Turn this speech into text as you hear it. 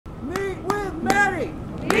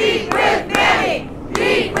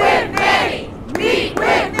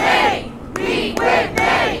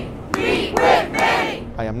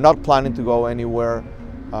I'm not planning to go anywhere,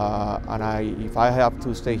 and if I have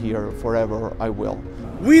to stay here forever, I will.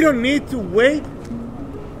 We don't need to wait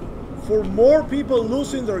for more people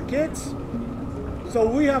losing their kids, so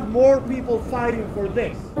we have more people fighting for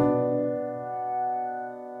this.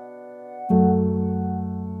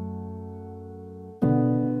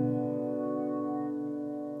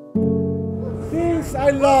 Since I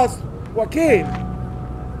lost Joaquin,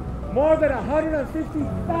 more than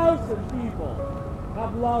 150,000 people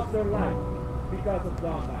have lost their life because of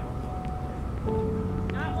gun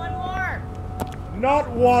violence. Not one more. Not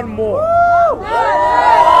one more. Woo!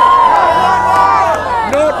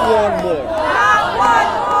 Not one more. Not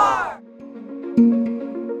one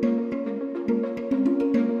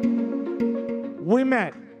more. We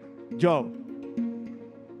met Joe,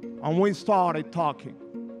 and we started talking.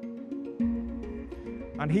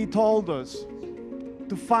 And he told us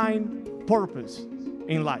to find purpose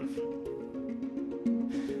in life.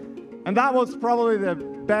 And that was probably the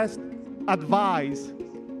best advice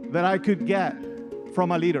that I could get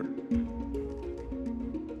from a leader.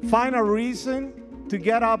 Find a reason to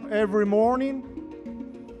get up every morning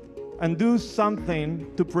and do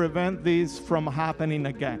something to prevent this from happening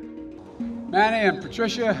again. Manny and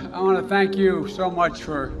Patricia, I want to thank you so much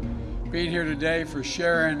for being here today, for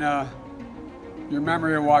sharing your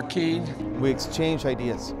memory of Joaquin. We exchanged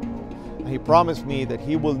ideas. And he promised me that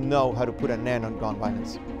he will know how to put an end on gun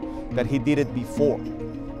violence, that he did it before.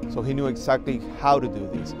 So he knew exactly how to do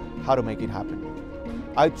this, how to make it happen.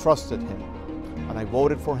 I trusted him, and I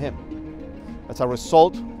voted for him. As a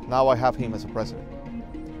result, now I have him as a president.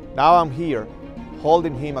 Now I'm here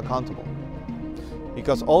holding him accountable,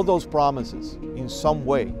 because all those promises, in some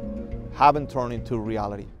way, haven't turned into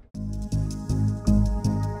reality.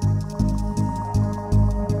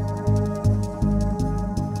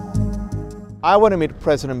 I want to meet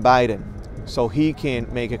President Biden so he can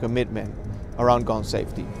make a commitment around gun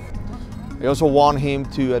safety. I also want him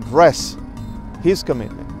to address his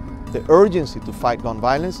commitment, the urgency to fight gun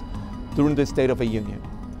violence during the State of the Union,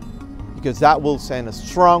 because that will send a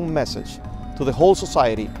strong message to the whole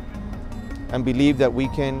society and believe that we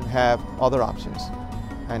can have other options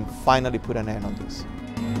and finally put an end on this.